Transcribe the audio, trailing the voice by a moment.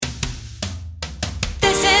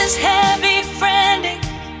is heavy friending.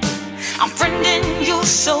 I'm friending you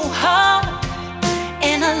so hard.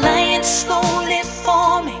 An alliance slowly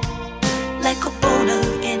forming like a boulder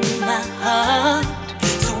in my heart.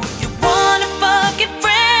 So if you wanna fucking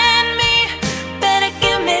friend me, better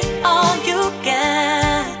give me all you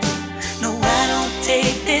got. No, I don't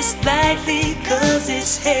take this lightly, cause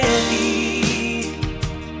it's heavy,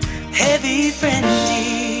 heavy friendly.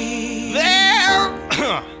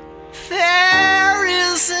 There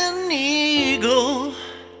is an eagle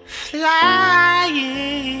flying.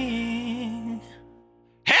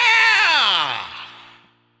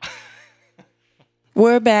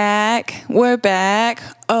 We're back. We're back.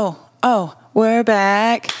 Oh, we're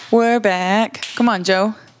back. We're back. Come on,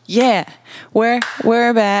 Joe. Yeah. We're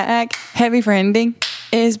back. Heavy friending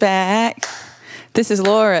is back. This is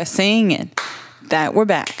Laura singing that we're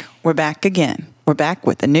back. We're back again. We're back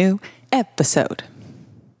with a new episode.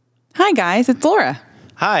 Hi, guys. It's Laura.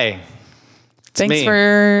 Hi. Thanks me.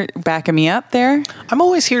 for backing me up there. I'm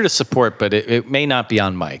always here to support, but it may not be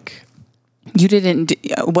on mic. You didn't,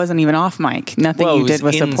 it wasn't even off mic. Nothing Well, you it did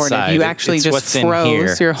was was supportive. inside. You actually It's just what's in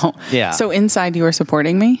froze here. your whole. Yeah. So inside you were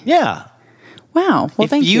supporting me? Yeah. Wow. Well,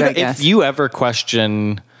 thank you, I guess. If you ever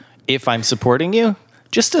question if I'm supporting you,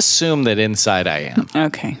 just assume that inside I am.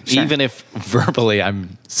 Okay. Sure. Even if verbally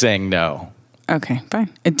I'm saying no. Okay, fine.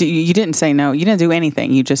 You didn't say no. You didn't do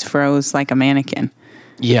anything. You just froze like a mannequin.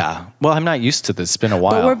 Yeah. Well, I'm not used to this. It's been a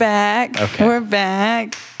while. But we're back. Okay. We're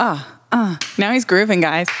back. Now he's grooving,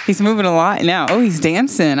 guys. He's moving a lot now. Oh, he's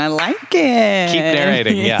dancing. I like it. Keep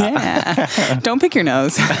narrating, yeah. Don't pick your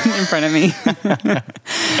nose in front of me.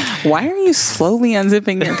 Why are you slowly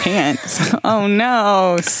unzipping your pants? Oh,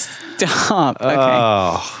 no. Stop. Okay.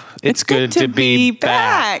 Oh, it's good to be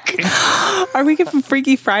back. Are we getting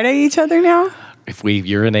Freaky Friday each other now? If we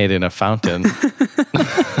urinate in a fountain.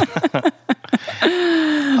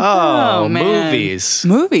 Oh, man. movies.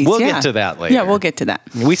 Movies, We'll yeah. get to that later. Yeah, we'll get to that.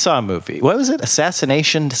 We saw a movie. What was it?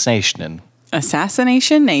 Assassination Nation.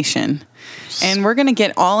 Assassination Nation. And we're going to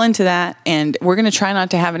get all into that, and we're going to try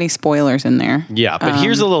not to have any spoilers in there. Yeah, but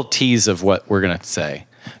here's a little tease of what we're going to say.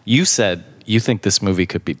 You said you think this movie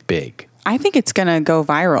could be big. I think it's going to go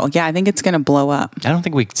viral. Yeah, I think it's going to blow up. I don't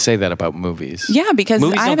think we could say that about movies. Yeah, because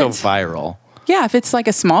movies I don't go haven't- viral. Yeah, if it's like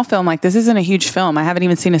a small film, like this isn't a huge film. I haven't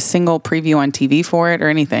even seen a single preview on TV for it or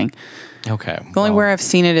anything. Okay. The only where I've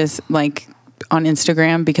seen it is like on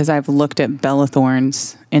Instagram because I've looked at Bella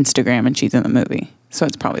Thorne's Instagram and she's in the movie. So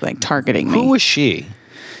it's probably like targeting me. Who was she?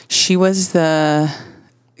 She was the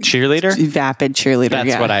Cheerleader? vapid cheerleader. That's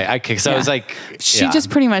yeah. what because I was like, She yeah.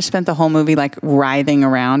 just pretty much spent the whole movie like writhing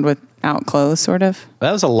around without clothes, sort of.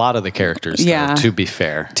 That was a lot of the characters, though, Yeah. to be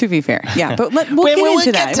fair. To be fair, yeah, but we'll Wait, get we'll into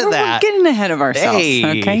get that. to We're that. getting ahead of ourselves.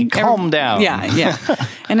 Hey, okay, calm down. Yeah.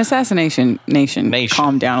 And Assassination Nation,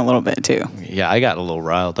 calm down a little bit too. Yeah, I got a little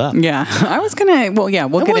riled up. Yeah, I was gonna. Well, yeah,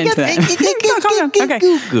 we'll get into that. Calm down.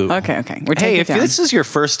 Okay. We're Hey, taking if it down. this is your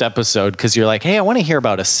first episode, because you're like, hey, I want to hear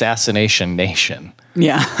about Assassination Nation.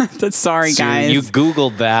 Yeah, that's sorry, So guys. you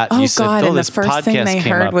Googled that. Oh you said, God! And this the first thing podcast they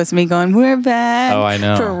came heard up. was me going, "We're back." Oh, I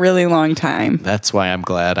know. For a really long time. That's why I'm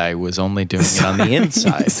glad I was only doing it on the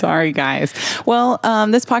inside. Sorry, guys. Well,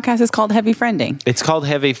 this podcast is called Heavy Friending. It's called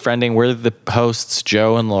Heavy Friending. We're the hosts,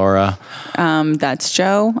 Joe and Laura. That's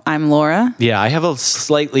Joe. I'm Laura. Yeah, I have a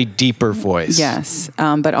slightly deeper voice. Yes,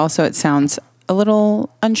 but also it sounds a little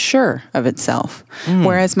unsure of itself,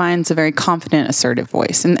 whereas mine's a very confident, assertive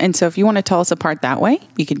voice. And so if you want to tell us apart that way,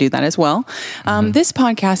 you can do that as well. This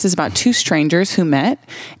podcast is about two strangers who met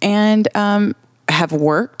and have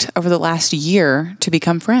worked over the last year to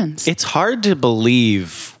become friends. It's hard to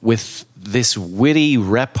believe with this witty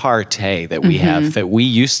repartee that we have that we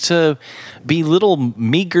used to be little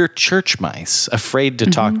meager church mice, afraid to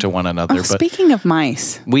talk to one another. But Speaking of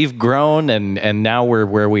mice. we've grown and now we're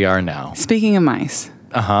where we are now. Speaking of mice.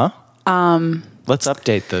 Let's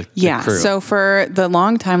update the Yeah. crew. So for the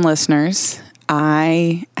longtime listeners,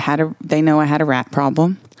 they know I had a rat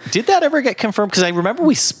problem. Did that ever get confirmed? Because I remember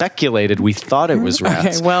we speculated. We thought it was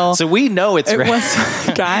rats. Okay, well, so we know it's It rats.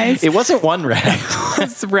 was, guys, It wasn't one rat it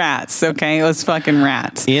was rats, okay? It was fucking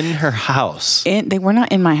rats. in her house. They were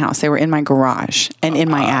not in my house. They were in my garage and in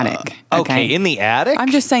my attic. Okay, in the attic? I'm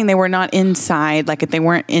just saying they were not inside, like they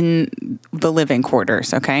weren't in the living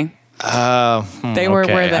quarters, okay? They were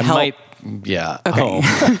okay. where the I help... might- yeah. Okay.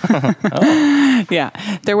 Oh. Yeah,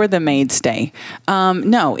 they're where the maids stay.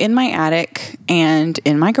 No, in my attic and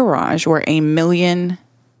in my garage were 1 million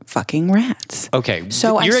fucking rats. Okay.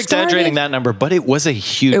 So you're I exaggerating started- that number, but it was a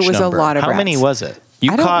huge number. It was a lot of How rats. many was it?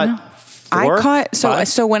 You I don't caught know. 4, I caught 5?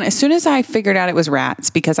 as soon as I figured out it was rats,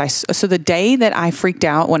 because so the day that I freaked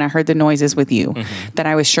out when I heard the noises with you, that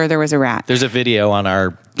I was sure there was a rat. There's a video on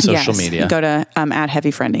our social media. Go to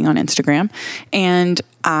 @heavyfriending on Instagram. And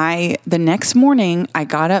the next morning I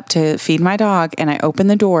got up to feed my dog and I opened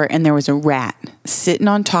the door and there was a rat sitting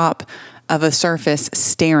on top of a surface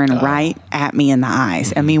staring right at me in the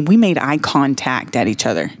eyes. I mean, we made eye contact at each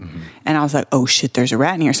other. And I was like, oh shit, there's a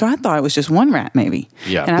rat in here. So I thought it was just one rat maybe.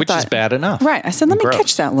 Yeah, and which is bad enough. Right. I said, let me Gross.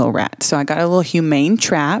 catch that little rat. So I got a little humane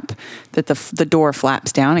trap that the door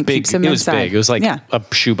flaps down and keeps him It was inside. big. It was like a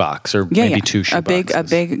shoebox or maybe 2 shoeboxes. A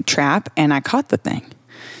big trap, and I caught the thing.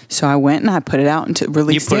 So I went and I put it out and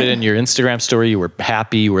released it. You put it in your Instagram story. You were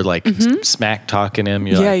happy. You were like smack talking him.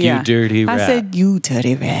 You're like, you dirty rat. I said, you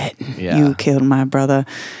dirty rat. Yeah. You killed my brother.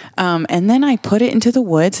 And then I put it into the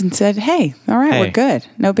woods and said, hey, all right, we're good.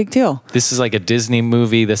 No big deal. This is like a Disney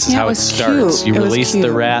movie. This is Yeah, how it it was starts. cute. You It was release the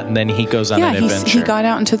cute. rat and then he goes on an adventure. He got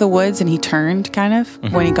out into the woods and he turned kind of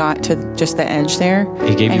when he got to just the edge there.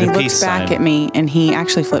 He gave you and the he looked peace back sign. at me and he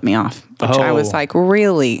actually flipped me off. Which I was Oh. like,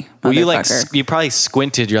 really, Well, motherfucker? you probably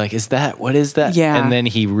squinted. You're like, what is that? Yeah. And then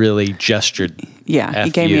he really gestured. Yeah, he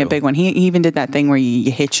F gave me you. a big one. He even did that thing where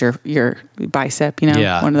you hit your bicep, you know,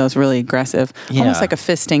 Yeah. one of those really aggressive, Yeah. almost like a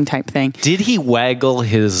fisting type thing. Did he waggle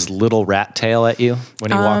his little rat tail at you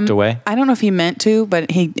when he walked away? I don't know if he meant to, but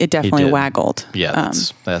it definitely did. waggled. Yeah,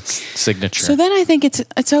 that's signature. So then I think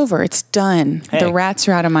it's over. It's done. Hey. The rats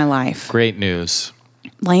are out of my life. Great news.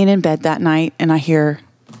 Laying in bed that night, and I hear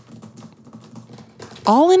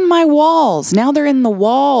all in my walls. Now they're in the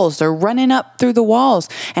walls. They're running up through the walls.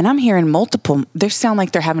 And I'm hearing multiple. They sound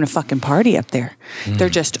like they're having a fucking party up there. They're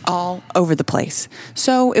just all over the place.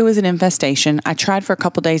 So it was an infestation. I tried for a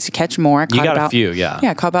couple days to catch more. I You caught got a about, few, yeah. Yeah,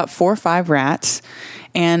 I caught about 4 or 5 rats.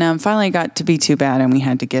 And finally it got to be too bad, and we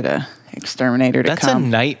had to get a exterminator to That's come. a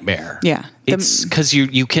nightmare. Yeah. It's because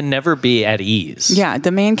you can never be at ease. Yeah,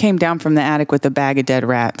 the man came down from the attic with a bag of dead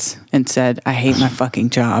rats and said, I hate my fucking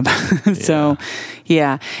job. So,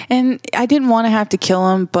 yeah. And I didn't want to have to kill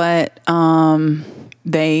them, but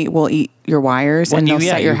they will eat your wires and they'll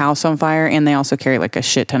set your house on fire, and they also carry like a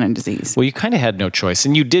shit ton of disease. Well, you kind of had no choice,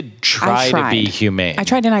 and you did try to be humane. I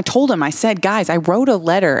tried, and I told him, I said, guys, I wrote a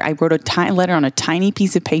letter. I wrote a tiny letter on a tiny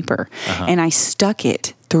piece of paper, and I stuck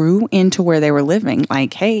it through into where they were living.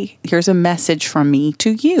 Like, hey, here's a message from me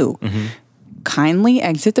to you. Kindly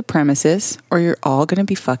exit the premises, or you're all going to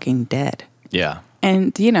be fucking dead. Yeah.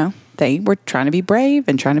 And, you know, they were trying to be brave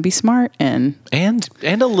and trying to be smart and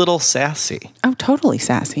a little sassy. totally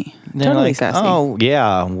sassy. They're Totally like, sassy. oh,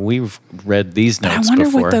 yeah, we've read these But notes I wonder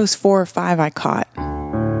before. what those 4 or 5 I caught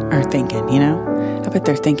are thinking, you know? I bet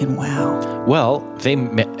they're thinking, wow. Well, they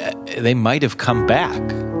might have come back.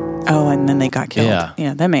 Oh, and then they got killed. Yeah.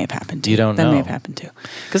 Yeah, that may have happened too. You don't that know. may have happened too.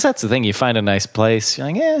 Because that's the thing. You find a nice place. You're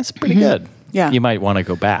like, yeah, it's pretty good. Yeah. You might want to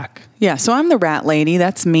go back. Yeah, so I'm the rat lady.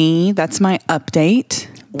 That's me. That's my update.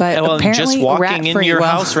 But Well, apparently just walking in rat-free- your well,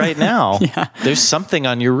 house right now, there's something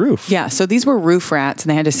on your roof. Yeah, so these were roof rats, and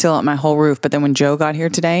they had to seal up my whole roof. But then when Joe got here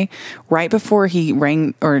today, right before he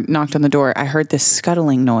rang or knocked on the door, I heard this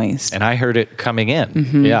scuttling noise. And I heard it coming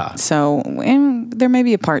in. Yeah. So, and there may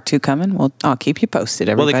be a part 2 coming. Well, I'll keep you posted,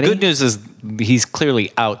 Well, everybody. the good news is he's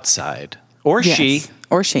clearly outside. Or Yes. she.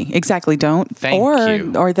 Or she. Exactly. Don't. Thank you. Or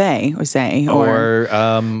they. Or they.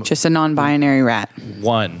 Or just a non-binary rat.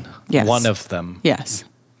 one. Yes. One of them. Yes.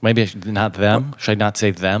 Maybe not them. Should I not say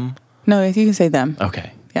them? No, you can say them.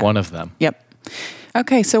 Okay. Yeah. One of them. Yep.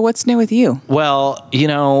 Okay, so what's new with you? Well, you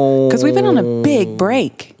know. Because we've been on a big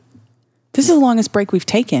break. This is the longest break we've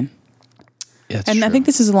taken. It's And I true. think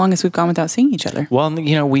this is the longest we've gone without seeing each other. Well,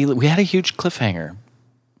 you know, we had a huge cliffhanger.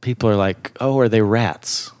 People are like, "Oh, are they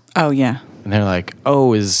rats?" Oh, yeah. And they're like,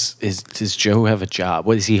 "Oh, does Joe have a job?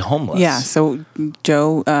 What is he homeless?" Yeah, so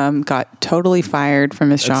Joe got totally fired from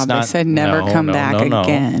his job. They said never come back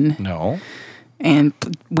again. No. And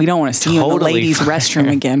we don't want to see you in the Totally ladies' fired.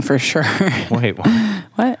 restroom again for sure. Wait, what?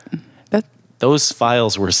 What? That, Those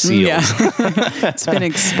files were sealed yeah. It's been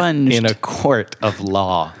expunged. in a court of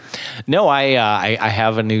law. No, I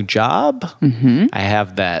have a new job. Mm-hmm. I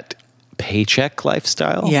have that paycheck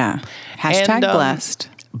lifestyle. Yeah. Hashtag And, blessed.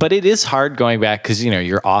 But it is hard going back because, you know,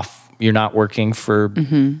 you're off. You're not working for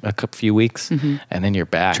a few weeks, and then you're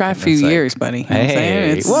back. Try a and few it's like, years, buddy. You know what I'm saying?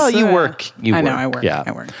 Hey, It's, well, you work. I know, I work. Yeah.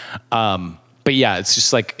 I work. But yeah, it's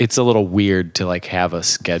just like, it's a little weird to like have a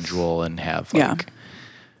schedule and have like, Yeah.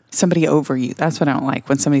 Somebody over you. That's what I don't like,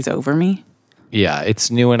 when somebody's over me. yeah,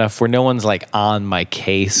 it's new enough where no one's like on my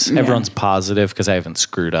case. Yeah. Everyone's positive because I haven't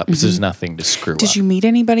screwed up. Because there's nothing to screw up. Did you meet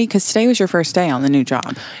anybody? Because today was your first day on the new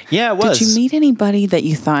job. Yeah, it was. Did you meet anybody that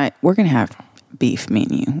you thought, we're going to have beef, me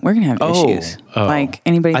and you. We're going to have issues. Like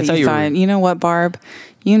anybody I that thought you you thought, were- you know what, Barb?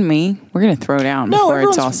 You and me, we're going to throw down before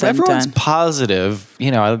it's all said and everyone's done. positive.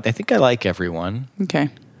 You know, I think I like everyone. Okay.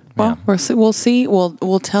 Well, we'll see.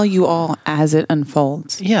 We'll tell you all as it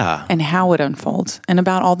unfolds. Yeah. And how it unfolds and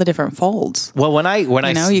about all the different folds. Well, when I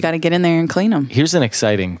You got to get in there and clean them. here's an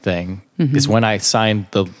exciting thing is when I signed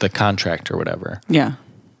the contract or whatever. Yeah.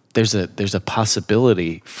 There's a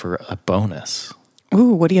possibility for a bonus.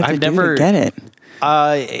 Ooh, what do you have I've to do never- to get it?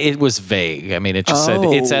 It was vague. I mean, it just said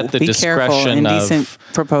it's at the be careful. discretion Indecent of.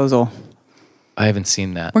 proposal. I haven't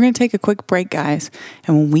seen that. We're going to take a quick break, guys.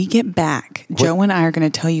 And when we get back, Joe and I are going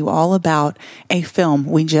to tell you all about a film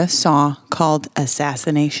we just saw called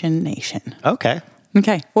Assassination Nation. Okay.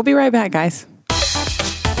 Okay, we'll be right back, guys.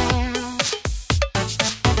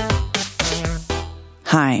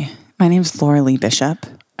 Hi, my name's Laura Lee Bishop.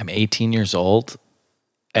 I'm 18 years old,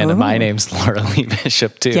 and my name's Laura Lee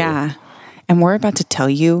Bishop too. Yeah, and we're about to tell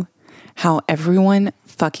you how everyone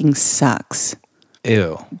fucking sucks.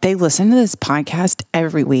 Ew. They listen to this podcast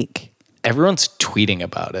every week. Everyone's tweeting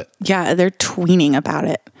about it. Yeah, they're tweening about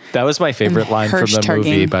it. That was my favorite line from the movie,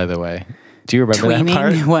 Hirsch-tugging. by the way. Do you remember that Tweening?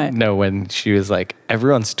 part? What? No, when she was like,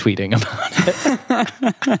 everyone's tweeting about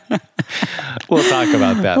it. We'll talk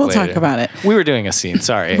about that We'll later. talk about it. We were doing a scene.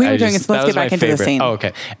 Sorry. We were doing it, so let's that was get back my into the favorite. scene. Oh,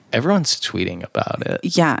 okay. Everyone's tweeting about it.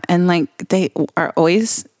 Yeah, and like they are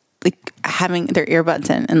always like having their earbuds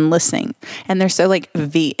in and listening, and they're so like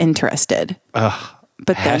interested. Ugh.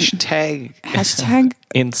 But then Hashtag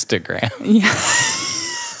Instagram. Yeah.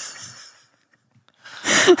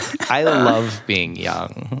 I love being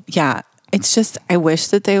young. Yeah, it's just I wish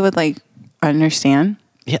that they would like understand.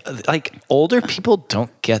 Yeah, like older people don't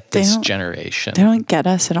get this don't- generation. They don't get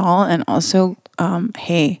us at all, and also,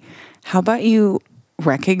 hey, how about you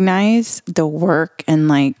recognize the work and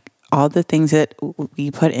like all the things that we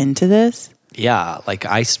put into this? Yeah, like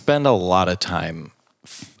I spend a lot of time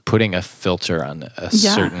putting a filter on a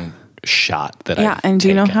certain shot that Yeah, I've and do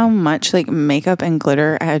you know taken. how much like makeup and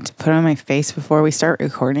glitter I had to put on my face before we start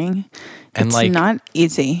recording? And, it's like- not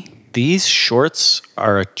easy. These shorts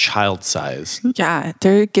are a child size. Yeah,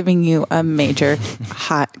 they're giving you a major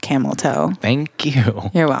hot camel toe. Thank you.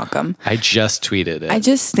 You're welcome. I just tweeted it. I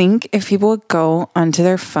just think if people would go onto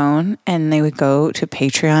their phone and they would go to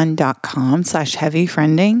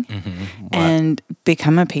patreon.com/heavyfriending and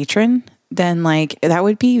become a patron, then like that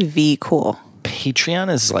would be V cool. Patreon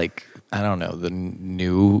is like, I don't know, the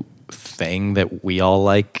new thing that we all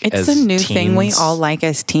like It's as a new thing we teens. all like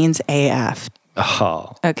as teens AF.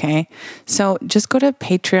 Oh. Okay. So just go to Mom,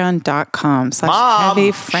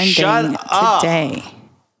 patreon.com/heavyfriending shut up. today.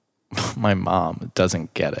 My mom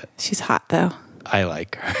doesn't get it. She's hot though. I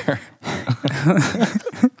like her.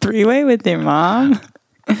 3-way with your mom.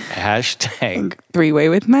 Hashtag. 3-way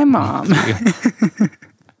with my mom.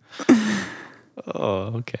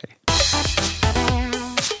 Oh, okay.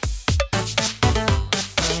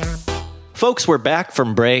 Folks, we're back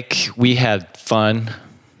from break. We had fun.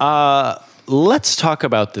 Let's talk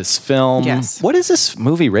about this film. Yes. What is this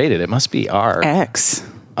movie rated? It must be R. X.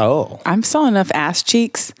 Oh. I saw enough ass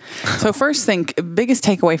cheeks. So first thing, biggest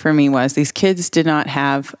takeaway for me was these kids did not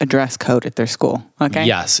have a dress code at their school. Okay.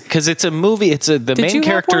 Yes, because it's a movie. The you main have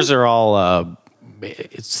characters one? are all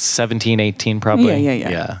it's 17, 18 probably.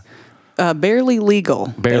 Yeah. Barely legal.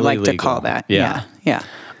 They Barely like to legal. call that. Yeah. Yeah.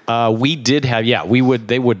 We did have,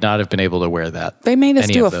 they would not have been able to wear that. They made us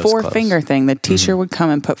any do a of those clothes. 4-finger thing. The teacher would come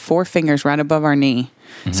and put 4 fingers right above our knee.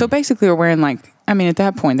 So basically we're wearing at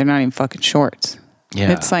that point, they're not even fucking shorts.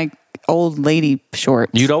 Yeah. It's like old lady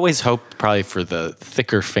shorts. You'd always hope probably for the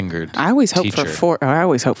thicker fingered I always hope teacher, I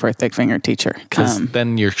always hope for a thick fingered teacher. because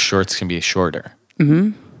then your shorts can be shorter.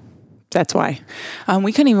 That's why.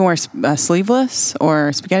 We couldn't even wear sleeveless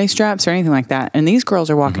or spaghetti straps or anything like that. And these girls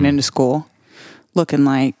are walking into school looking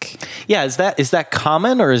like, Yeah, is that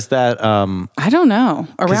common or is that I don't know.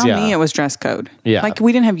 Around yeah. me, it was dress code. Yeah. Like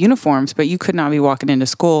we didn't have uniforms, but you could not be walking into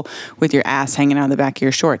school with your ass hanging out of the back of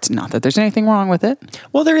your shorts. Not that there's anything wrong with it.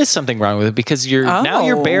 well, there is something wrong with it because now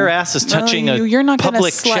your bare ass is touching You're not a gonna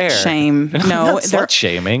public slut chair. shame. I'm No, not slut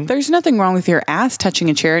shaming. There's nothing wrong with your ass touching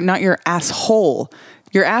a chair, not your asshole.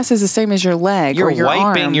 Your ass is the same as your leg You're or your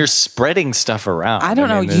wiping, arm. you're spreading stuff around. I don't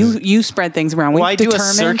know. mean, You spread things around. Well, We've I do a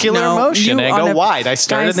determined- circular no, motion. you- I on go wide. I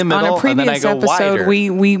start in the middle, on a previous and then I go episode, wider.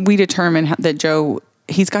 We determined that Joe,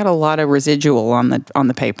 he's got a lot of residual on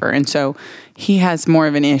the paper, and so he has more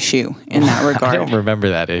of an issue in that regard. I don't remember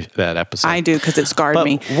that episode. I do because it scarred But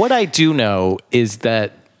me. what I do know is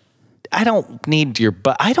that I don't need your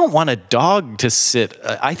butt. I don't want a dog to sit.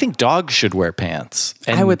 I think dogs should wear pants.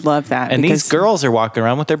 And, I would love that. And these because- girls are walking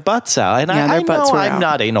around with their butts out. And Yeah, I their butts know were I'm out.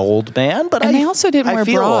 not an old man, but And they also didn't I wear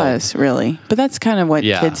feel old. bras, really. But that's kind of what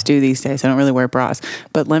Yeah. kids do these days. They don't really wear bras.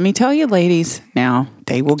 But let me tell you, ladies, now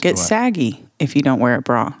they will get saggy if you don't wear a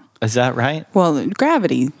bra. Is that right? Well,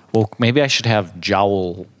 gravity. Well, maybe I should have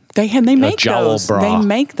jowl. They make jowl those. bra. They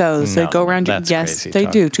make those. No, They go around your that's yes, crazy they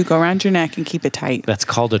talk. do to go around your neck and keep it tight. That's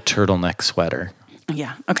called a turtleneck sweater.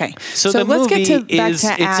 Yeah. Okay. So the let's movie get to back is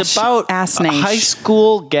to it's about Ash-Nation. high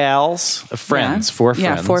school gals, friends, Yeah. four friends.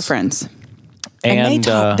 Yeah, 4 friends. And,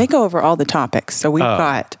 they go over all the topics. So we've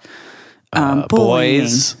got bullying,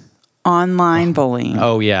 boys. online bullying,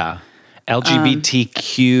 Oh yeah,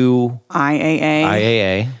 LGBTQ IAA.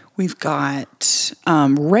 IAA. We've got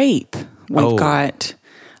rape. We've Oh. got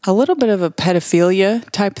a little bit of a pedophilia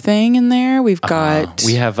type thing in there. We've got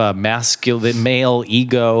We have a masculine male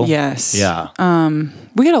ego. yes, Yeah.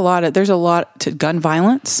 we got a lot of. There's a lot to gun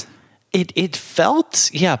violence. It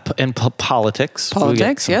felt and politics. We get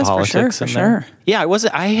Politics, some yes, for sure, politics for in there. sure. Yeah,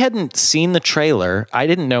 I hadn't seen the trailer. I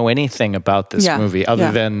didn't know anything about this Yeah, movie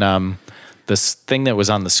other yeah. than this thing that was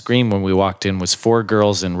on the screen when we walked in was 4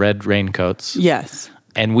 girls in red raincoats. Yes.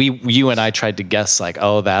 And you and I tried to guess like,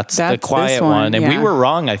 oh, that's the That's quiet this one. one, And we yeah. were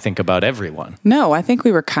wrong, I think, about everyone. No, I think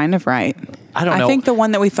we were kind of right. I don't know. I think the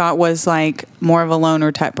one that we thought was like more of a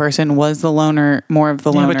loner type person was the loner, more of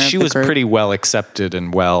the Yeah, loner. but she of the was group. pretty well accepted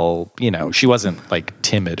and she wasn't like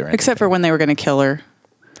timid or anything. except for when they were going to kill her.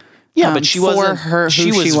 Yeah, but she for wasn't. her who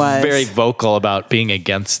she was she was. very vocal about being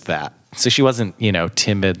against that. So she wasn't,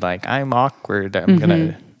 timid. Like I'm awkward. I'm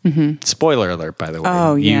gonna. Spoiler alert, by the way.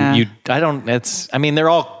 Oh, yeah. I don't. It's. I mean, they're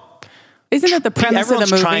all. Isn't that the premise Everyone's of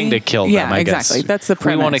the movie? trying to kill them. Yeah, I guess. exactly. That's the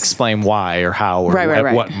premise. We won't explain why or how or Right, at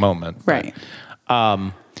right. what moment. Right.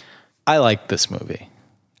 I like this movie.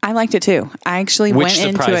 I liked it too. I actually Which went into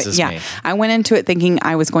it. surprises Yeah, me. I went into it thinking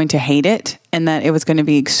I was going to hate it and that it was going to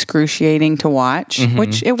be excruciating to watch,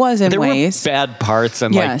 which it was in There ways. were bad parts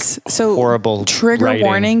and Yes. like So horrible trigger writing.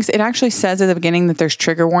 warnings. It actually says at the beginning that there's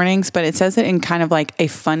trigger warnings, but it says it in kind of like a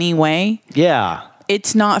funny way. Yeah.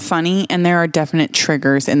 It's not funny, and there are definite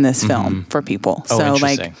triggers in this film for people. Oh, So,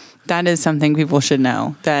 like, interesting. that is something people should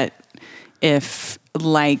know that if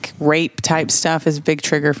like rape type stuff is a big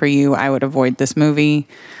trigger for you, I would avoid this movie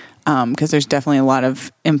because there's definitely a lot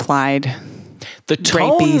of implied. The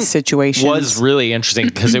tone rapey situations. was really interesting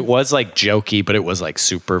because it was like jokey, but it was like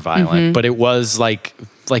super violent. Mm-hmm. But it was like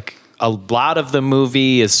a lot of the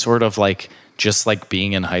movie is sort of like just like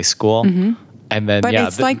being in high school. And then But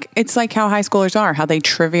it's like how high schoolers are, how they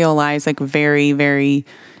trivialize like very, very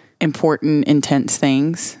important, intense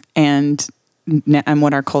things, and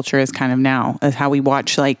what our culture is kind of now is how we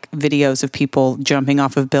watch like videos of people jumping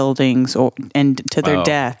off of buildings and to their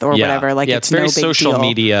death or whatever. Like it's no very big social deal.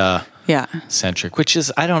 media Yeah. centric, which is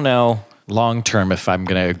I don't know long term if I'm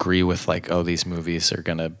going to agree with like these movies are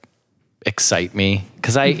going to excite me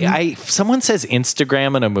because I someone says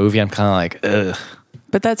Instagram in a movie, I'm kind of like ugh.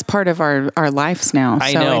 But that's part of our lives now.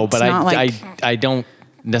 I so know, it's but not I don't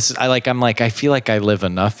necessarily I feel like I live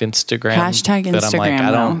enough Instagram. Hashtag that I'm like Instagram,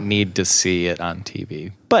 I don't though. need to see it on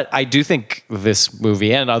TV. But I do think this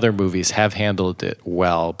movie and other movies have handled it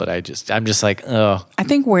well. But I'm just like oh I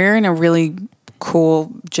think we're in a really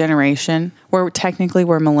cool generation where technically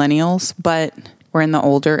we're millennials, but we're in the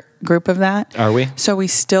older group of that. Are we? So we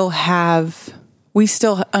still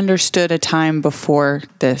understood a time before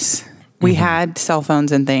this. We had cell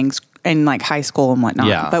phones and things in like high school and whatnot.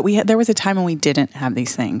 Yeah. But there was a time when we didn't have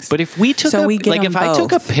these things. But if we took if I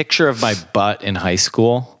took a picture of my butt in high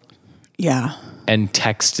school yeah. and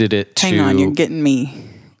texted it to Hang on, you're getting me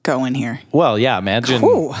going here. well, yeah, imagine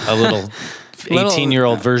Ooh. a little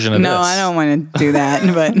 18-year-old version of No, this. I don't want to do that.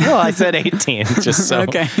 But Well, I said 18 just so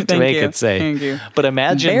Okay, to thank make you. it safe. Thank you. But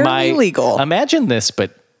imagine Barely legal. Imagine this,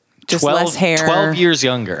 but Just 12, less hair. 12 years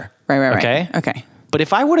younger. right. Okay. Okay. But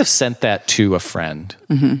if I would have sent that to a friend,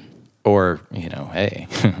 or hey,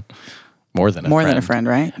 more than a friend,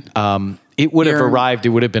 right? it would have You're- arrived. It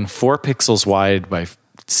would have been 4 pixels wide by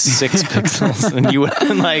 6 pixels, and you would have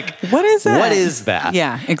been like, What is that? What is that?"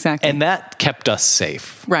 Yeah, exactly. And that kept us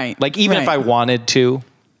safe, Right, Like even if right. I wanted to.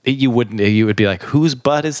 You wouldn't. You would be like, "Whose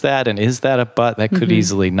butt is that? And is that a butt? That could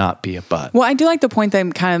easily not be a butt." Well, I do like the point they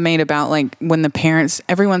kind of made about like when the parents,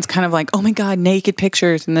 everyone's kind of like, oh my God, naked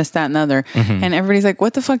pictures and this, that, and the other. And everybody's like,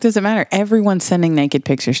 what the fuck does it matter? Everyone's sending naked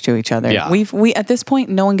pictures to each other. Yeah. We at this point,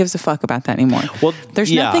 no one gives a fuck about that anymore. Well,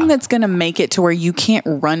 there's yeah. nothing that's going to make it to where you can't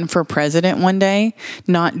run for president one day.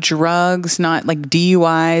 Not drugs, not like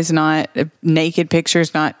DUIs, not naked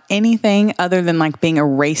pictures, not anything other than like being a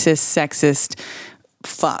racist, sexist,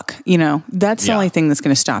 fuck, you know, that's the only thing that's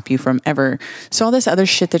going to stop you from ever. So all this other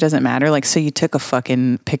shit that doesn't matter, like, so you took a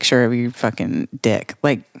fucking picture of your fucking dick,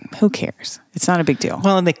 like, who cares? It's not a big deal.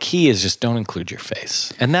 Well, and the key is just don't include your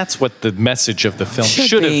face. And that's what the message of the film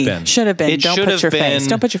should have been. Should have been. Don't put your face.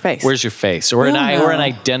 Don't put your face. Where's your face? Or an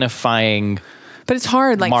identifying. But it's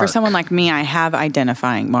hard. Like for someone like me, I have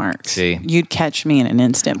identifying marks. See, you'd catch me in an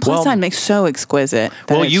instant. Plus, I'm so exquisite.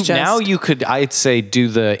 Well, you could, I'd say, do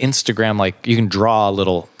the Instagram. Like you can draw a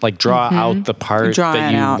little, like draw out the part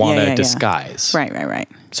that you want to disguise. Right.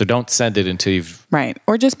 So don't send it until you've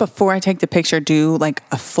Or just before I take the picture, do like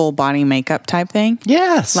a full body makeup type thing.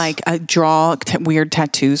 Yes. Like draw weird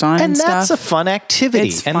tattoos on and stuff. And that's a fun activity.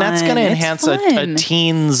 It's and that's going to enhance a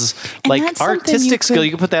teen's like artistic skill.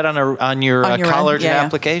 You can put that on your college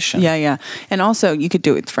application. Yeah. And also you could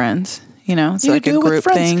do it with friends. You know, it's like a group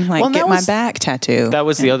thing, like get my back tattoo. That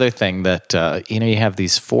was the other thing that, you have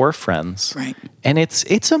these 4 friends. Right. And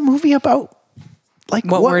it's a movie about like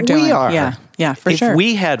what we're doing. We are. Yeah, for sure. If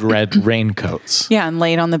we had red raincoats. And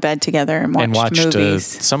laid on the bed together and watched movies.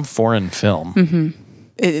 Some foreign film.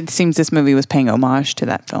 It seems this movie was paying homage to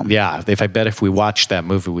that film. Yeah, if we watched that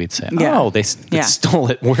movie, we'd say, they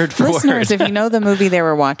stole it word for word. Listeners, if you know the movie they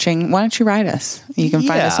were watching, why don't you write us? You can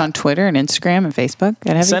find us on Twitter and Instagram and Facebook.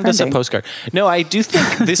 Send us a postcard. No, I do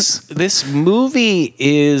think this movie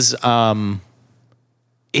is...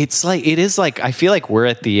 I feel like we're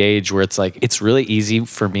at the age where it's like, it's really easy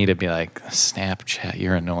for me to be like, Snapchat,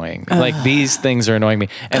 you're annoying. Like these things are annoying me.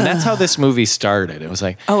 And that's how this movie started. It was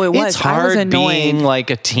like, it's hard being like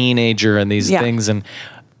a teenager and these things.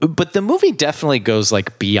 But the movie definitely goes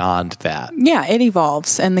like beyond that. Yeah, it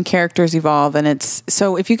evolves and the characters evolve. And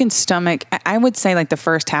so if you can stomach, I would say like the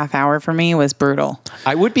first half hour for me was brutal.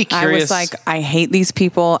 I would be curious. I was like, I hate these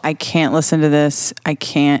people. I can't listen to this. I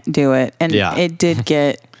can't do it. And it did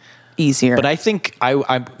get easier. But I think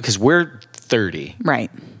because we're 30. Right.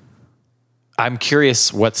 I'm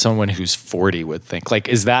curious what someone who's 40 would think. Like,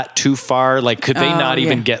 is that too far? Like, could they not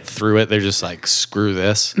even get through it? They're just like, screw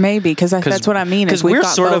this. Maybe, because that's what I mean. Because we're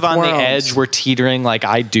sort of on the edge. We're teetering. Like,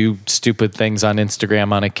 I do stupid things on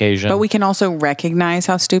Instagram on occasion. But we can also recognize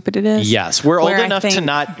how stupid it is. Yes. We're old enough to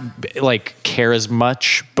not, like, care as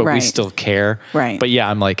much, but we still care. Right. But yeah,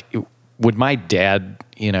 I'm like, would my dad...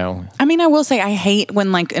 I mean, I will say I hate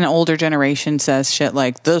when like an older generation says shit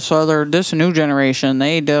like this new generation,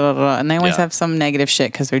 they da, and they always have some negative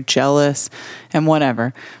shit because they're jealous and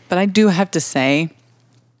whatever. But I do have to say,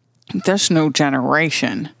 this new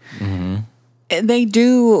generation, they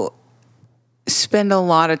do spend a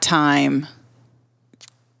lot of time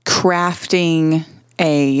crafting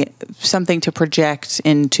something to project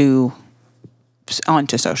onto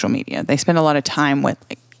social media. They spend a lot of time with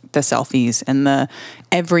the selfies and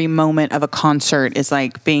every moment of a concert is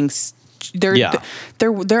like being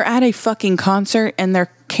they're at a fucking concert and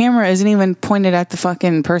their camera isn't even pointed at the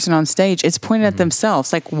fucking person on stage. It's pointed at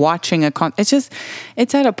themselves, like watching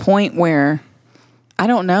it's at a point where I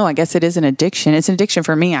don't know. I guess it is an addiction. It's an addiction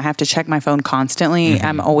for me. I have to check my phone constantly.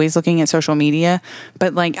 I'm always looking at social media,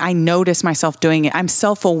 but like I notice myself doing it. I'm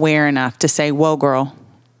self-aware enough to say, whoa, girl,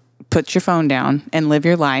 put your phone down and live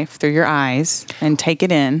your life through your eyes and take it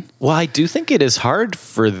in. Well, I do think it is hard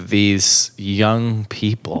for these young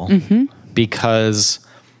people because,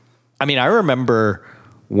 I mean, I remember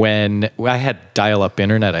when I had dial-up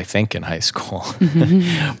internet, I think, in high school,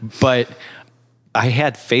 but I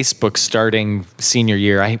had Facebook starting senior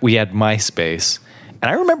year. We had MySpace. And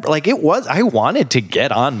I remember, like, I wanted to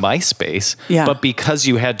get on MySpace, but because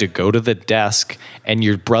you had to go to the desk and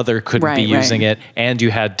your brother couldn't be using it and you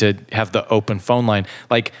had to have the open phone line,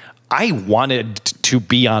 like, I wanted to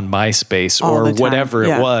be on MySpace or whatever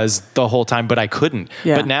it was the whole time, but I couldn't.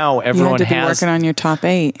 Yeah. But now everyone you had to be working on your top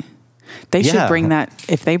 8. They should bring that,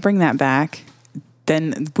 if they bring that back,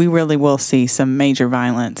 then we really will see some major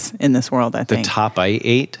violence in this world, I think. The top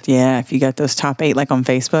 8? Yeah, if you got those top 8, like on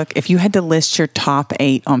Facebook. If you had to list your top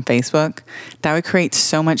 8 on Facebook, that would create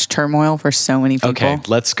so much turmoil for so many people. Okay,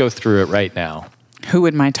 let's go through it right now. Who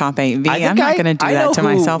would my top 8 be? I'm not going to do that to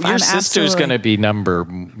myself. Your sister's going to be number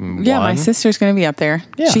 1. Yeah, my sister's going to be up there.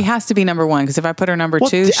 Yeah. She has to be number 1, because if I put her number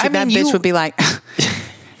 2, that bitch would be like,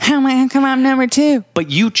 how am I going to come out number 2?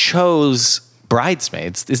 But you chose...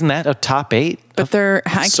 Bridesmaids, isn't that a top 8? But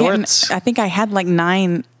I think I had like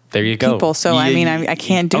 9 there you go. people, so I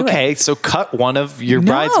can't do it. Okay, so cut one of your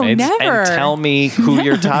bridesmaids and tell me who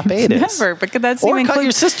your top 8 is. Never, because that's or cut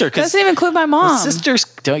your sister. That doesn't even include my mom. Well, sisters,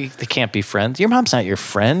 they can't be friends. Your mom's not your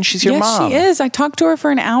friend. She's your mom. Yes, she is. I talked to her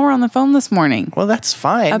for an hour on the phone this morning. Well, that's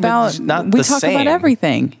fine. We talk about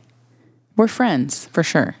everything. We're friends, for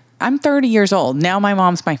sure. I'm 30 years old. Now my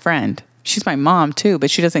mom's my friend. she's my mom too, but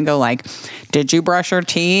she doesn't go like, did you brush your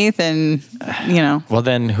teeth? And, Well,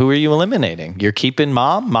 then who are you eliminating? You're keeping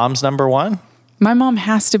mom? Mom's number one? my mom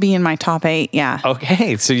has to be in my top 8. Yeah.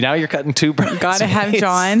 Okay, so now you're cutting 2 bridesmaids. Gotta have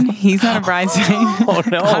John. He's not a bridesmaid. Oh,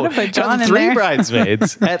 no. Gotta put John Cutting in 3 there.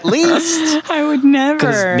 bridesmaids, at least. I would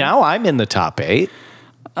Because never. now I'm in the top 8.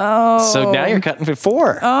 Oh. So now you're cutting for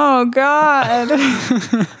 4. Oh God.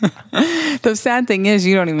 The sad thing is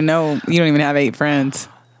you don't even have 8 friends.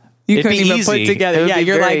 You It'd couldn't be even put easy. It together. would Yeah, be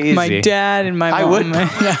you're like very my easy. dad and my mom. I would.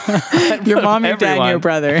 Yeah. Your mom, your dad, and your Everyone.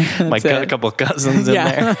 brother. My That's it. a couple cousins in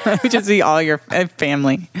there. Yeah. It would just be all your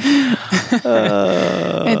family. It's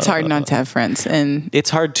hard not to have friends. And It's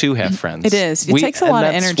hard to have friends. It is. It takes a lot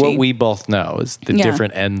of That's energy. what we both know is the Yeah.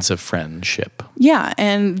 different ends of friendship. yeah,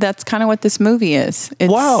 and that's kind of what this movie is.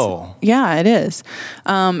 It's, Wow. Yeah, it is.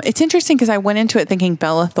 It's interesting because I went into it thinking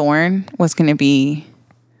Bella Thorne was going to be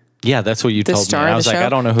Yeah, that's what you the told me. star I of was the like, show. I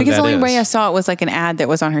don't know who because that the only is. way I saw it was like an ad that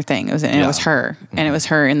was on her thing. It was Yeah. her, and it was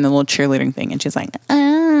her in the little cheerleading thing, and she's like,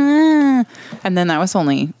 ah. And then that was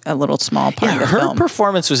only a little small part Yeah, of the her film.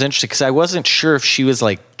 performance was interesting because I wasn't sure if she was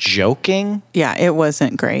like joking. Yeah, it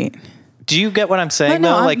wasn't great. Do you get what I'm saying?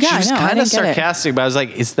 No, though? Like yeah, she was I know. I kind of didn't get it. sarcastic, but I was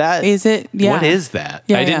like, is it? Yeah. What is that?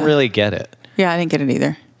 Yeah, I didn't yeah. really get it. Yeah, I didn't get it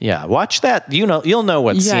either. Yeah, watch that. You'll know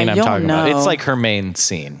what Yeah, scene I'm you'll talking about. know. It's like her main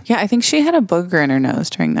scene. Yeah, I think she had a booger in her nose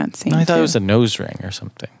during that scene. I thought too. it was a nose ring or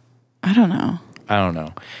something. I don't know. I don't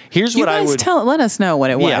know. Here's You what I guys would let us know what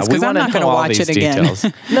it was Yeah, we because I'm want to not going know to all watch these it again. details.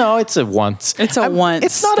 No, it's a once. It's a once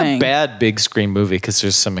It's not thing. a bad big screen movie because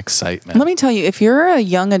there's some excitement. Let me tell you, if you're a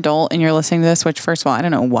young adult and you're listening to this, which first of all, I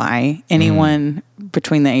don't know why anyone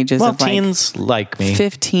between the ages well, of like teens like me.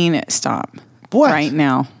 15, stop. What? Right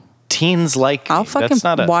now. Teens like me. I'll fucking That's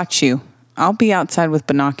not a. watch you. I'll be outside with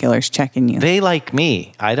binoculars checking you. They like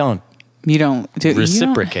me. I don't. You don't do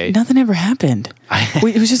Reciprocate. Nothing ever happened.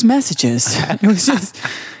 It was just messages. It was just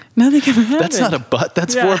nothing ever happened. That's not a butt.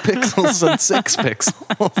 That's 4 pixels and 6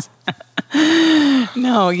 pixels.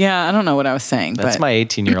 No, yeah, I don't know what I was saying. That's but my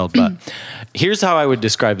 18-year-old butt. Here's how I would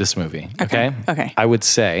describe this movie. Okay. Okay. I would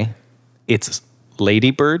say it's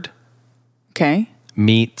Lady Bird okay.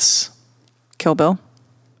 meets Kill Bill.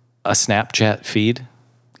 a Snapchat feed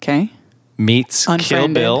Okay. meets Kill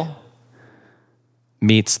Unfriended. Bill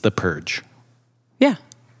meets The Purge. Yeah.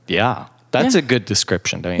 Yeah. That's Yeah. a good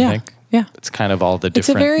description, don't you Yeah. think? Yeah. It's kind of all the It's a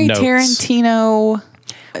different very notes. Tarantino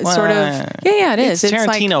sort of. Yeah, it is. It's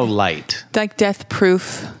Tarantino light. like Death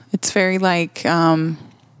Proof. It's very like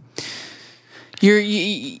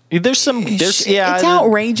There's some it's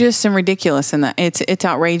outrageous and ridiculous in that. It's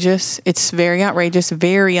outrageous. It's very outrageous,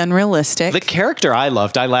 very unrealistic. The character I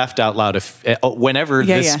loved, I laughed out loud whenever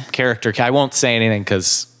Yeah, this yeah. character. I won't say anything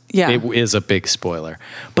because Yeah. it is a big spoiler.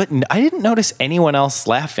 But I didn't notice anyone else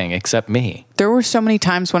laughing except me. There were so many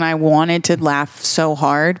times when I wanted to laugh so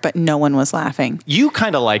hard, but no one was laughing. You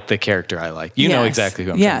kind of like the character I like. You know Yes. exactly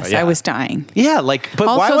who I'm yes, talking about. Yeah. I was dying. Yeah, like, but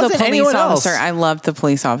why Also, wasn't the police anyone officer. else? I loved the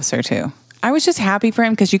police officer too. I was just happy for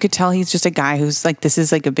him because you could tell he's just a guy who's like, this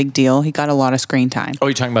is like a big deal. He got a lot of screen time. Oh,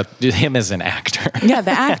 you're talking about him as an actor. Yeah, the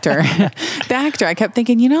actor. The actor. I kept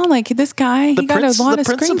thinking, like this guy, he got a lot of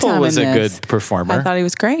screen principal time was in a this. good performer. I thought he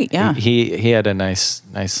was great. Yeah. He had a nice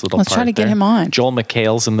little Let's part try to get there. him on. Joel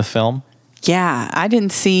McHale's in the film. Yeah. I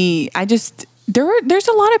didn't see, there's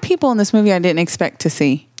a lot of people in this movie I didn't expect to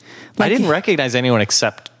see. I didn't recognize anyone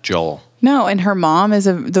except Joel. No, and her mom is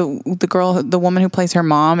the girl, the woman who plays her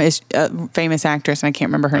mom is a famous actress, and I can't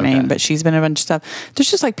remember her name, but she's been in a bunch of stuff.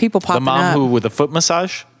 There's just like people The popping mom up. who with the foot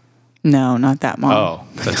massage? No, not that mom. Oh,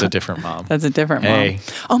 that's a different mom. That's a different Hey. mom.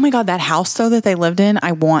 Oh my God, that house though that they lived in,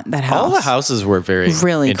 I want that house. All the houses were very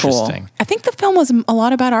really cool. interesting. I think the film was a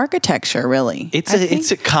lot about architecture, really.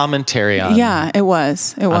 It's a commentary on yeah, it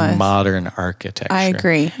was. It was. on modern architecture. I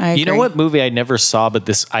agree. You know what movie I never saw,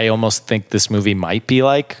 but I almost think this movie might be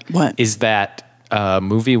like? What? Is that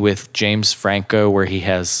movie with James Franco where he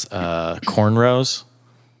has cornrows?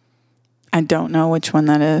 I don't know which one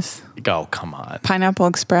that is. Oh, come on. Pineapple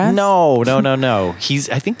Express? No.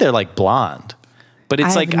 I think they're like blonde. But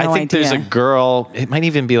it's I have like, no I think there's a idea. girl, it might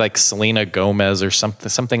even be like Selena Gomez or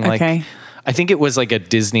something like, Okay. I think it was like a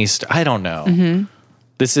Disney star. I don't know. Mm-hmm.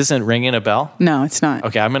 This isn't ringing a bell? No, it's not.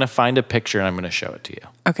 Okay, I'm going to find a picture and I'm going to show it to you.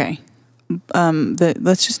 Okay.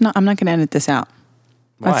 Let's just not, I'm not going to edit this out.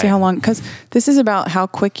 Let's Why? see how long, because this is about how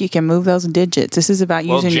quick you can move those digits. This is about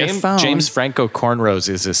using your phone. James Franco cornrows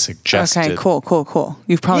is a suggested. Okay, cool.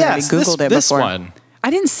 You've probably already Yes, Googled it this before. one.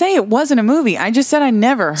 I didn't say it wasn't a movie. I just said I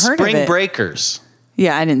never heard of Spring it. Breakers.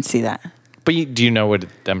 Yeah, I didn't see that. But do you know what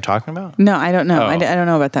I'm talking about? No, I don't know. Oh. I don't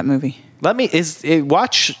know about that movie.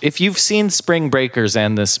 Watch if you've seen Spring Breakers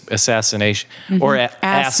and this assassination or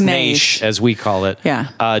Ass-Nation as we call it. Yeah.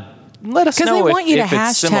 Let us Because know they want you to if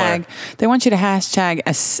it's similar. hashtag. They want you to hashtag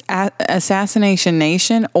Assassination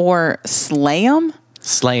Nation or Slay 'em.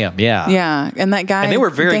 Slay 'em, yeah. Yeah, and that guy. And they were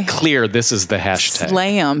very clear this is the hashtag.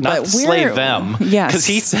 Slay 'em, not but slay them. Yes. Because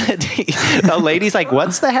he said, the lady's like,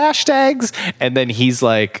 what's the hashtags? And then he's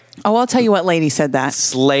like, Oh, I'll tell you what lady said that.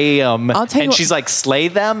 slay 'em. I'll tell you and what- she's like, slay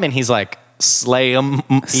them? And he's like, slay 'em.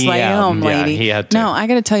 Slay 'em, lady. Yeah, he had to. No, I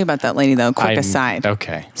got to tell you about that lady though. Quick aside.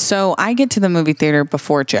 Okay. So I get to the movie theater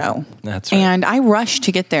before Joe. That's right. And I rushed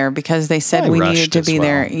to get there because they said I we rushed needed to as be well.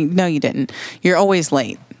 there. No, you didn't. You're always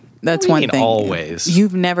late. That's What do you one mean thing. always?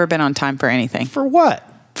 You've never been on time for anything. For what?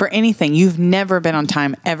 For anything. You've never been on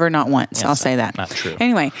time, ever, not once. I'll say that. not true.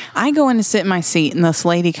 Anyway, I go in to sit in my seat, and this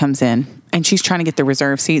lady comes in, and she's trying to get the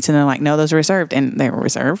reserved seats, and they're like, no, those are reserved. And they were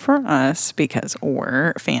reserved for us because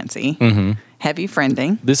we're fancy. Mm-hmm. Heavy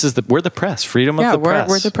friending. We're the press. Freedom of the press.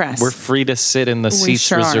 We're the press. We're free to sit in the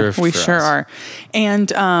seats reserved We for sure us. are. And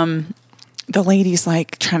the lady's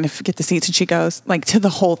like trying to get the seats, and she goes like to the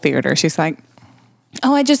whole theater. She's like,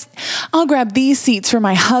 "Oh, I'll grab these seats for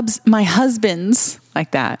my husbands,"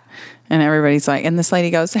 like that. And everybody's like, and this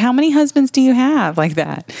lady goes, "How many husbands do you have?" Like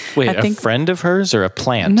that. Wait, a friend of hers or a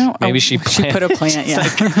plant? No, Maybe she put a plant. Yeah.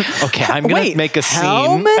 Like, okay, I'm going to make a scene.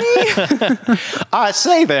 How many? I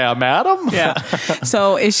say there, madam. Yeah.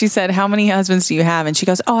 So she said, "How many husbands do you have?" And she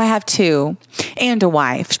goes, "Oh, I have 2 and a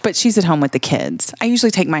wife, but she's at home with the kids. I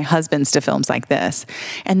usually take my husbands to films like this."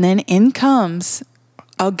 And then in comes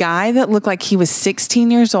a guy that looked like he was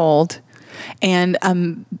 16 years old and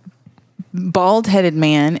bald-headed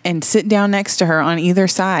man and sit down next to her on either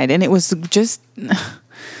side. And it was just,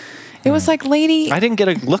 it was like, lady, I didn't get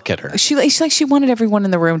a look at her. she wanted everyone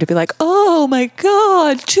in the room to be like, "Oh my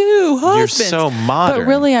God, 2 husbands." You're so modern. But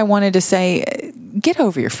really, I wanted to say, get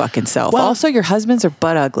over your fucking self. Well- Also, your husbands are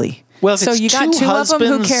butt ugly. Well, if so it's you got 2 2 of them. Who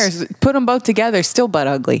husbands- cares? Put them both together, still butt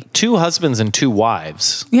ugly. 2 husbands and 2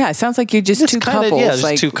 wives. Yeah, it sounds like you're just It's 2 kinda- couples. Yeah, just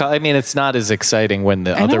like, 2. I mean, it's not as exciting when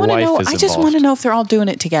the and other wife is I just want to involved. know if they're all doing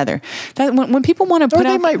it together. That when people want to Or put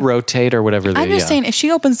they out, might rotate or whatever. I'm just saying, if she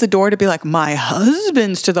opens the door to be like, "My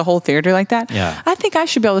husband's," to the whole theater like that, Yeah. I think I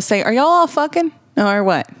should be able to say, "Are y'all all fucking?" Or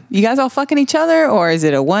what? You guys all fucking each other, or is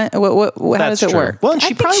it a one? What how does it work? Well, and I she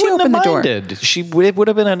think probably wouldn't opened have the door. minded. It would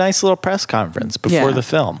have been a nice little press conference before the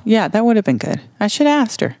film. Yeah, that would have been good. I should have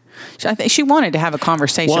asked her. I think she wanted to have a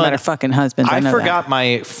conversation about her fucking husband. I know forgot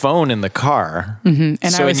my phone in the car, And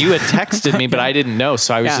and you had texted me, but I didn't know,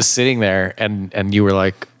 so I was Yeah. just sitting there, and you were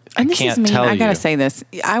like, "I And this can't is mean. tell I you." gotta say this.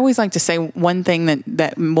 I always like to say one thing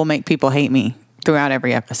that will make people hate me throughout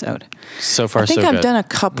every episode. So far, I think so I've good. done a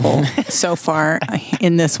couple so far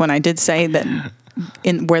in this one. I did say that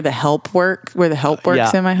where the help works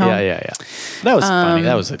in my home. Yeah. That was funny.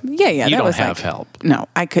 That was Yeah. You that don't was have like, help. No,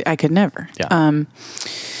 I could never. Yeah.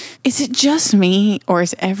 Is it just me, or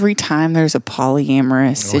is every time there's a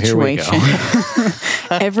polyamorous Here we go. situation,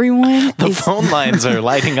 everyone The is phone lines are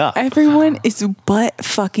lighting up. everyone is butt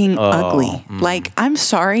fucking Oh, ugly. Like, I'm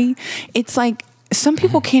sorry, it's like. Some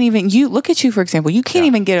people can't even, look at you, for example, you can't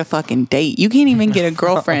even get a fucking date. You can't even get a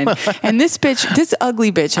girlfriend. And this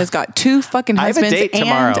ugly bitch has got 2 fucking I have a husbands date and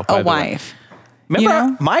tomorrow, by a the way. wife. Remember, You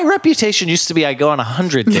know? my reputation used to be I go on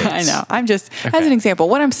 100 dates. I know. I'm just, as an example,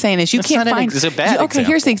 what I'm saying is you That's can't not an find. it's a bad okay,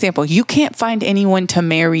 here's the example. You can't find anyone to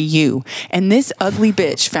marry you. And this ugly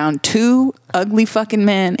bitch found 2 ugly fucking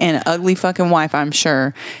men and an ugly fucking wife, I'm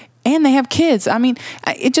sure. And they have kids. I mean,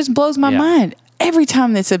 it just blows my mind. Every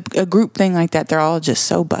time it's a group thing like that, they're all just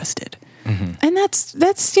so busted. Mm-hmm. And that's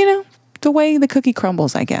the way the cookie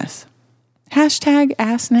crumbles, I guess. Hashtag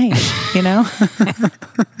Ass-Nation,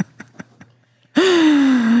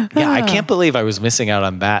 Yeah, I can't believe I was missing out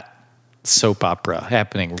on that soap opera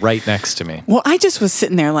happening right next to me. Well, I just was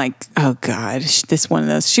sitting there like, oh God, she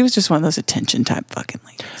was just one of those attention type fucking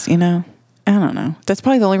ladies, I don't know. That's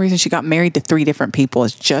probably the only reason she got married to 3 different people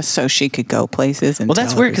is just so she could go places. And Well,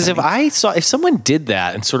 that's tell weird because everybody. if someone did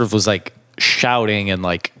that and sort of was like shouting and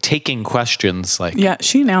like taking questions, like, Yeah,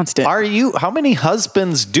 she announced it. how many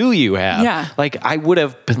husbands do you have? Yeah. Like, I would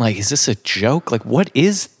have been like, is this a joke? Like, what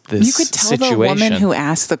is this You could tell situation? the woman who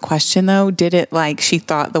asked the question, though, did it like she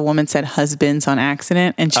thought the woman said husbands on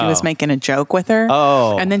accident and she was making a joke with her.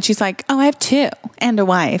 Oh. And then she's like, oh, I have 2 and a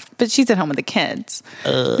wife, but she's at home with the kids.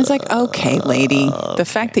 It's like, okay, lady. The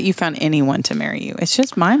fact that you found anyone to marry you, it's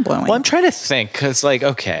just mind blowing. Well, I'm trying to think because, like,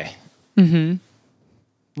 okay. Mm-hmm.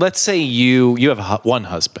 Let's say you have one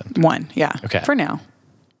husband. One, yeah. Okay. For now.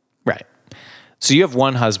 Right. So you have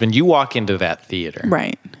one husband. You walk into that theater.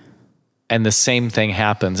 Right. and the same thing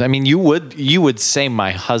happens. I mean, you would say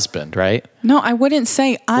my husband, right? No, I wouldn't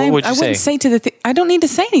say I wouldn't say to the I don't need to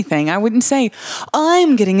say anything. I wouldn't say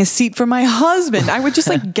I'm getting a seat for my husband. I would just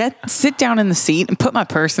like sit down in the seat and put my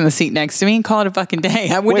purse in the seat next to me and call it a fucking day.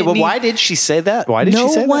 I wouldn't. Wait, but why did she say that? Why did she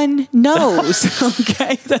say that? No one knows.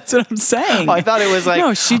 Okay, that's what I'm saying. Oh, I thought it was like,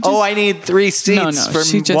 I need 3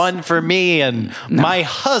 seats one for me and my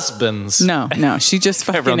husband's. No, she just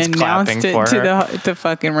fucking announced it to the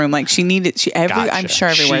fucking room like she needed. Gotcha. I'm sure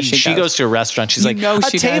everywhere she goes to a restaurant. She's like, a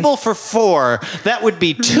table for 4. That would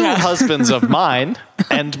be 2 husbands of mine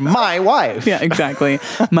and my wife. Yeah, exactly.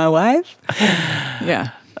 My wife?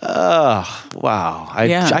 Yeah. Oh, wow.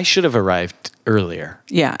 I should have arrived earlier.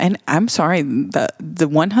 Yeah, and I'm sorry, the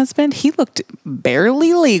one husband, he looked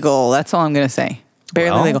barely legal. That's all I'm going to say.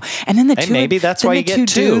 Barely legal. And then maybe that's why you get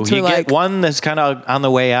 2. You get one that's kind of on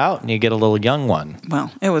the way out, and you get a little young one.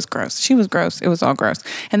 Well, it was gross. She was gross. It was all gross.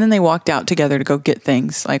 And then they walked out together to go get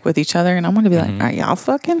things like with each other, and I'm going to be like, are y'all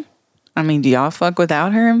fucking? I mean, do y'all fuck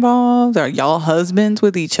without her involved? Are y'all husbands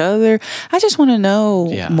with each other? I just want to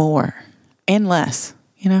know more and less,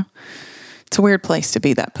 you know? It's a weird place to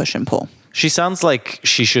be, that push and pull. She sounds like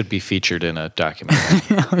she should be featured in a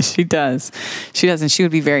documentary. No, she does. She does, and she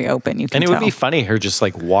would be very open. You can and it tell. would be funny, her just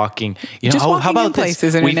like walking, just walking how about in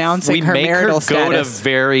places and announcing her marital status. We make her go to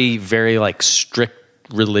very, very like strict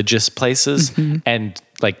religious places and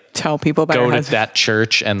like tell people about her husband. Go to that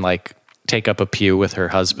church and like take up a pew with her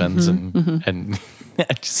husbands and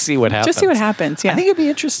just see what happens. Just see what happens. Yeah, I think it'd be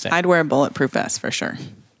interesting. I'd wear a bulletproof vest for sure.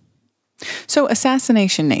 So,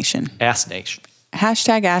 Assassination Nation. Ass Nation.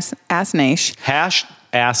 Hashtag Ass Nation.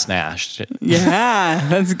 Ass Nash. Yeah,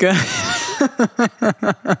 that's good.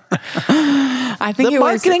 I think the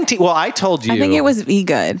marketing team. Well, I told you. I think it was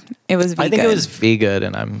V-Good. It was V-Good. I think it was V-Good,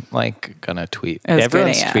 and I'm like gonna tweet.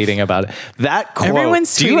 Everyone's tweeting about it. That quote.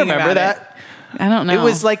 Everyone's do you remember that? I don't know. It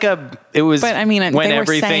was like but I mean, when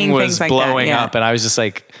everything was blowing up, and I was just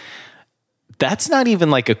like, that's not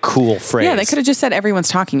even like a cool phrase. Yeah, they could have just said everyone's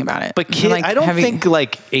talking about it. But I don't think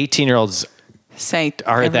like 18-year-olds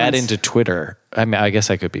are that into Twitter. I mean, I guess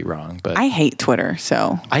I could be wrong, but I hate Twitter,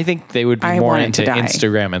 so I think they would be more into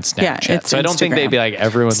Instagram and Snapchat. Yeah, so I don't think they'd be like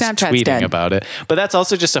everyone's tweeting about it. But that's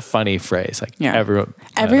also just a funny phrase. Like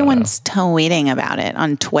everyone's tweeting about it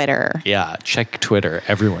on Twitter. Yeah, check Twitter.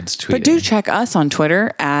 Everyone's tweeting. But do check us on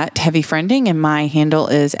Twitter at Heavy Friending, and my handle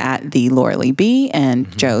is at the Lauralee B,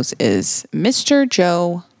 and Joe's is Mr.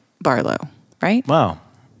 Joe Barlow. Right? Wow.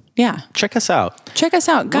 Yeah. Check us out. Check us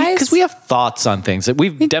out, guys. Because we have thoughts on things that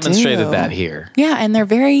we've demonstrated that here. Yeah, and they're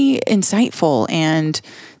very insightful, and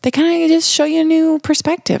they kind of just show you a new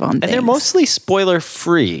perspective on things. And they're mostly spoiler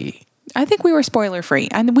free. I think we were spoiler free.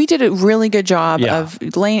 And we did a really good job of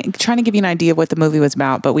trying to give you an idea of what the movie was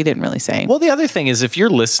about, but we didn't really say. Well, the other thing is if you're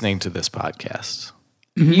listening to this podcast,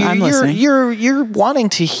 I'm listening. You're wanting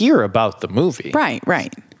to hear about the movie.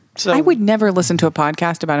 Right. So I would never listen to a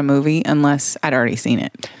podcast about a movie unless I'd already seen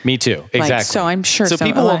it. Me too. Exactly. So I'm sure. So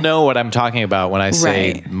people will know what I'm talking about when I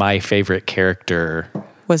say my favorite character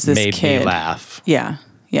was this made kid. me laugh. Yeah.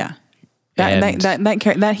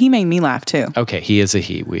 That he made me laugh too. Okay, he is a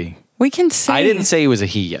he. We can say. I didn't say he was a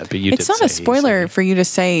he yet, but you did. It's not a spoiler for you to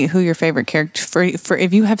say who your favorite character for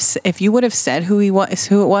if you would have said who it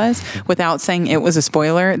was without saying it was a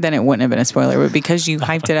spoiler, then it wouldn't have been a spoiler. But because you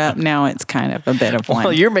hyped it up, now it's kind of a bit of one.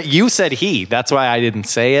 Well, you said he. That's why I didn't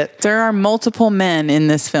say it. There are multiple men in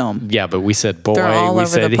this film. Yeah, but we said boy. They're all we over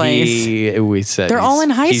said the place. he. We said they're all in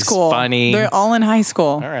high school. He's funny. They're all in high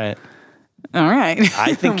school. All right.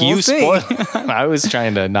 I think you spoiled. I was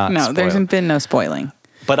trying to not. No, there's been no spoiling.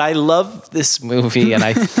 But I love this movie, and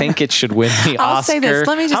I think it should win the Oscar. I'll say this.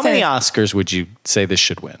 Let me just How many Oscars would you say this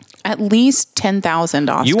should win? At least 10,000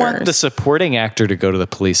 Oscars. You want the supporting actor to go to the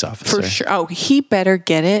police officer. For sure. Oh, he better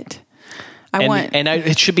get it.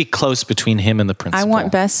 It should be close between him and the principal. I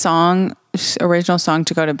want best song, original song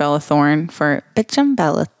to go to Bella Thorne for Bitch I'm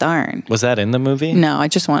Bella Thorne. Was that in the movie? No, I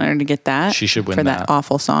just wanted her to get that. She should win for that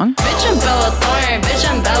awful song. Bitch I'm Bella Thorne, bitch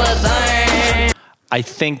I'm Bella Thorne. I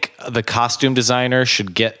think the costume designer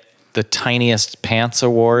should get the tiniest pants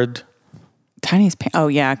award. Tiniest pants? Oh,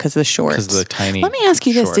 yeah, because of the shorts. Because of the tiny. Let me ask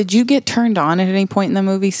you this. Did you get turned on at any point in the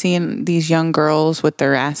movie seeing these young girls with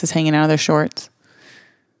their asses hanging out of their shorts?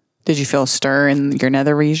 Did you feel a stir in your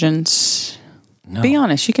nether regions? No. Be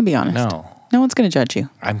honest. You can be honest. No one's going to judge you.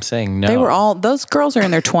 I'm saying no. Those girls are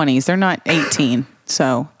in their 20s. They're not 18.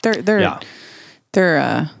 So they're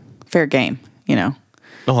fair game, you know.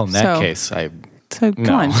 Well, in that case, So come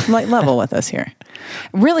on, level with us here.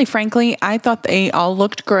 Really, frankly, I thought they all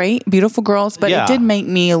looked great, beautiful girls, but it did make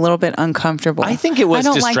me a little bit uncomfortable. I think it was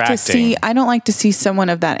distracting. I don't like to see someone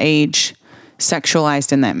of that age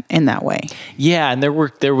sexualized in that way. Yeah, and there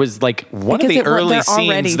was like one Because of the early they're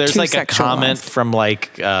already scenes. There's too like a comment sexualized. from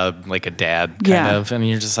like a dad kind Yeah. of, and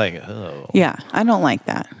you're just like, oh, Yeah, I don't like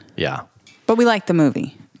that. yeah. But we like the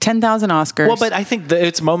movie. 10,000 Oscars. Well, but I think that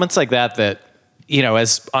it's moments like that,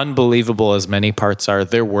 as unbelievable as many parts are,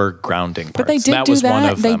 there were grounding parts. But they did that do was one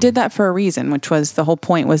that. of They them. did that for a reason, which was the whole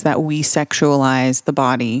point was that we sexualize the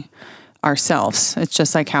body ourselves. It's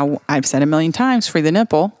just like how I've said a million times, free the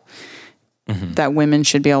nipple, that women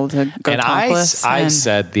should be able to go And topless. I and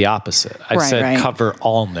said the opposite. I Right, said right. cover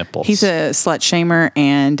all nipples. he's a slut shamer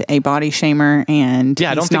and a body shamer, and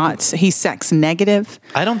Yeah, I don't he's sex negative.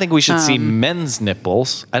 I don't think we should see men's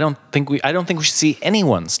nipples. I don't think we should see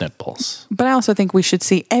anyone's nipples. But I also think we should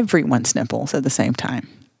see everyone's nipples at the same time.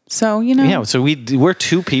 So, Yeah, so we're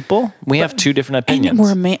two people. We have two different opinions.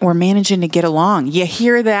 and we're managing to get along. You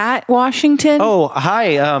hear that, Washington? Oh,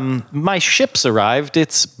 hi. My ship's arrived.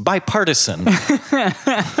 It's bipartisan.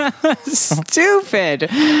 Stupid.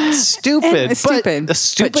 Stupid. Stupid, But a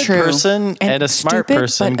stupid but true. person and a smart stupid,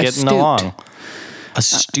 person but getting astute. along.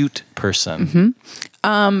 Astute person.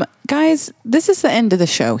 Guys, this is the end of the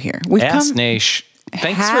show here. We've Ask Nash.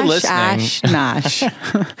 Thanks for listening. Ash Nash.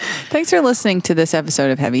 Thanks for listening to this episode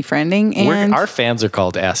of Heavy Friending. And Our fans are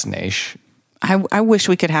called Ask Nash. I wish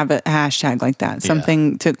we could have a hashtag like that,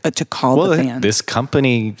 something to call the fans.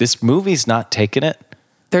 This movie's not taking it.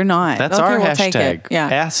 They're not. That's Okay, our we'll take hashtag. it. Yeah.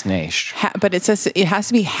 Ask Nash. But it says it has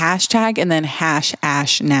to be hashtag and then hash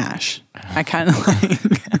Ash Nash. I kind of like.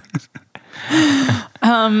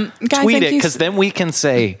 Guys, Tweet thank it you because then we can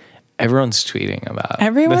say everyone's tweeting about it.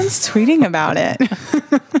 Everyone's tweeting about it.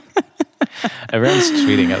 Everyone's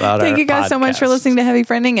tweeting about Thank our you guys so much for podcast. listening to Heavy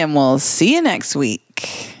Friending, and we'll see you next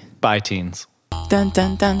week. Bye, teens. Dun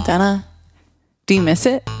dun dun dun. Do you miss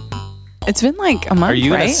it? It's been like a month, Are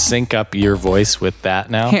you right? going to sync up your voice with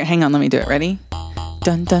that now? Here, hang on, let me do it. Ready?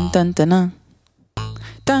 Dun dun dun dun dun.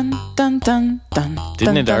 Dun dun dun dun.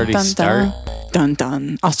 Didn't it already start? Dun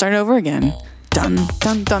dun. I'll start over again. Dun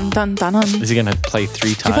dun dun dun dun dun. Is he going to play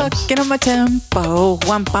 3 Keep up, times? get on my tempo.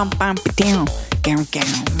 One bump bump down. Down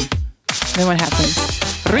down. Then what happens?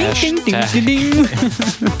 Ring ding ding ding ding.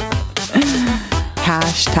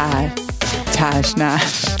 Hashtag Tash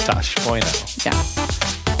Nash. Tosh Point. Yeah.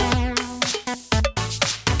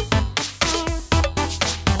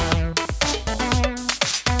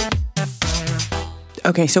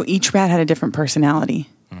 Okay, so each rat had a different personality.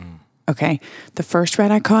 Okay. The first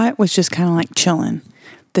rat I caught was just kind of like chilling.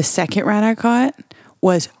 The second rat I caught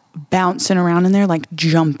was bouncing around in there, like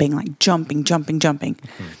jumping.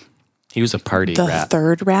 He was a party The rat.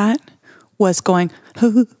 third rat was going,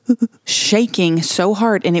 shaking so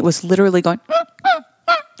hard, and it was literally going,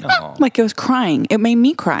 like it was crying. It made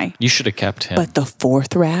me cry. You should have kept him. But the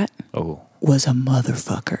fourth rat oh. was a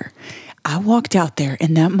motherfucker. I walked out there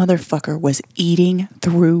and that motherfucker was eating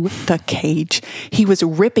through the cage. He was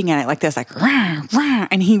ripping at it like this, like, rah, rah,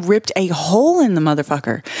 and he ripped a hole in the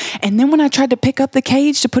motherfucker. And then when I tried to pick up the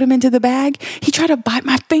cage to put him into the bag, he tried to bite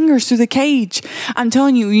my fingers through the cage. I'm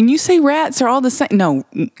telling you, when you say rats are all the same, no,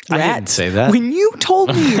 rats. I didn't say that. When you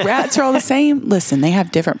told me rats are all the same, listen, they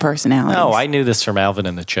have different personalities. No, I knew this from Alvin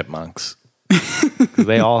and the Chipmunks.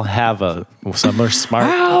 They all have some are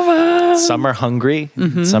smart, some are hungry,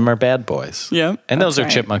 some are bad boys. Yep, And those that's are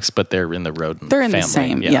right. chipmunks, but they're in the rodent They're in family. the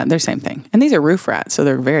same, yeah, they're same thing. And these are roof rats, so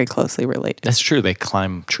they're very closely related. That's true. They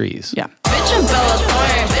climb trees. Yeah. Rich and Bella